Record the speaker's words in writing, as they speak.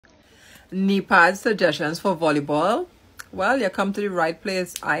Kneepad suggestions for volleyball. Well, you come to the right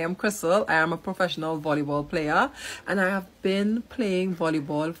place. I am Crystal. I am a professional volleyball player and I have been playing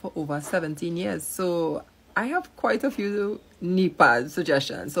volleyball for over 17 years. So I have quite a few Kneepad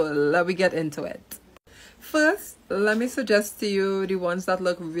suggestions. So let me get into it. First, let me suggest to you the ones that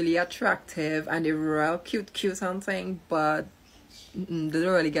look really attractive and they're real cute something, but they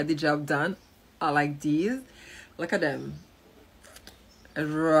don't really get the job done. I like these. Look at them.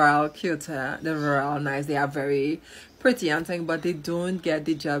 Real cute. They're real nice. They are very pretty and thing, but they don't get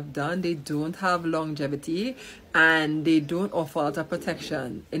the job done. They don't have longevity and they don't offer a lot of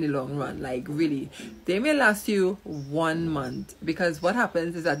protection in the long run. Like really, they may last you 1 month because what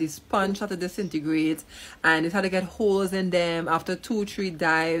happens is that the sponge starts to disintegrate and it had to get holes in them after 2-3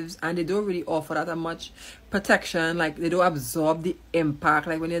 dives, and they don't really offer that much protection. Like they don't absorb the impact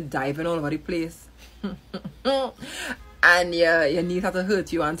like when you're diving all over the place. And your knees have to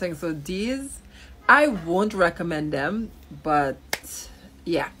hurt you and things. So these, I won't recommend them, but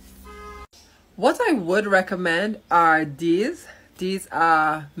yeah. What I would recommend are these. These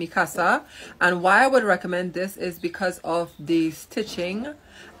are Mikasa, and why I would recommend this is because of the stitching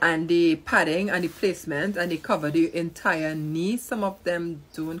and the padding and the placement, and they cover the entire knee. Some of them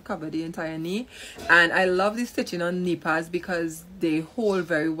don't cover the entire knee, and I love the stitching on knee pads because they hold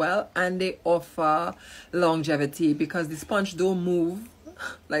very well and they offer longevity because the sponge don't move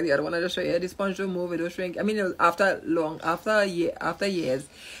like the other one I just showed you. The sponge don't move, it don't shrink. I mean, after years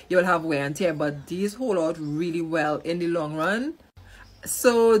you will have wear and tear, but these hold out really well in the long run.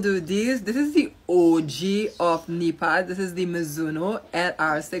 So this is the OG of knee pad. This is the Mizuno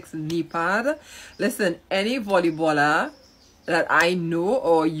LR6 knee pad. Listen, any volleyballer that I know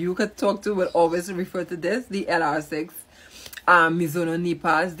or you could talk to will always refer to this, the LR6 Mizuno knee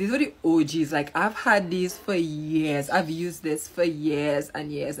pads. These are the OGs. Like I've had these for years. I've used this for years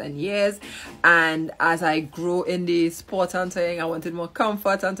and years and years, and as I grow in the sport and thing, I wanted more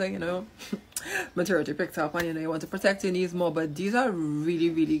comfort and thing, you know. Maturity picked up, and you want to protect your knees more, but these are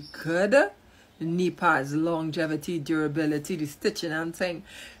really good knee pads. Longevity, durability, the stitching and thing,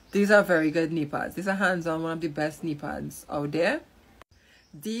 these are very good knee pads. These are hands-on one of the best knee pads out there.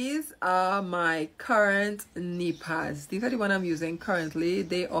 These are my current knee pads. These are the one I'm using currently.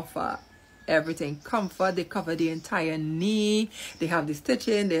 They offer everything: comfort, they cover the entire knee, they have the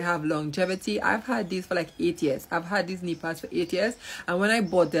stitching, they have longevity. I've had these for like 8 years. I've had these knee pads for 8 years, and when I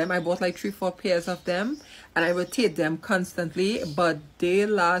bought them, I bought like 3-4 pairs of them, and I rotate them constantly, but they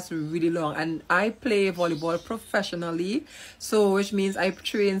last really long. And I play volleyball professionally, so which means I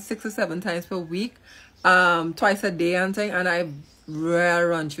train 6 or 7 times per week, twice a day and thing, and I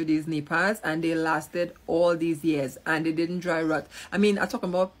run through these knee pads, and they lasted all these years and they didn't dry rot. I mean, I'm talking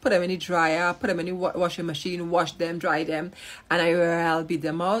about put them in the dryer, put them in the washing machine, wash them, dry them, and I'll beat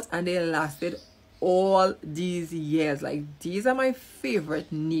them out, and they lasted all these years. Like these are my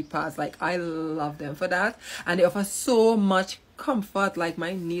favorite knee pads. Like I love them for that, and they offer so much comfort. Like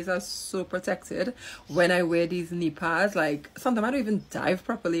my knees are so protected when I wear these knee pads. Like sometimes I don't even dive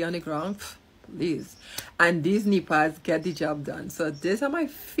properly on the ground. These knee pads get the job done. So these are my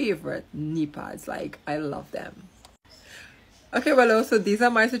favorite knee pads. Like I love them. Okay, well, so these are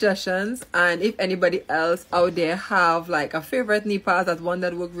my suggestions, and if anybody else out there have like a favorite knee pad, that one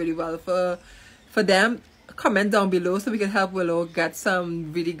that worked really well for them, comment down below so we can help Willow get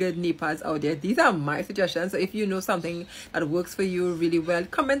some really good knee pads out there. These are my suggestions. So if you know something that works for you really well,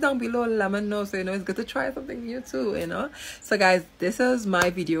 comment down below, let me know, so you know it's good to try something new too, you know. So guys, this is my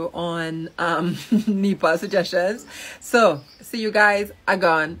video on knee pad suggestions. So see you guys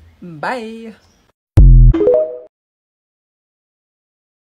again. Bye.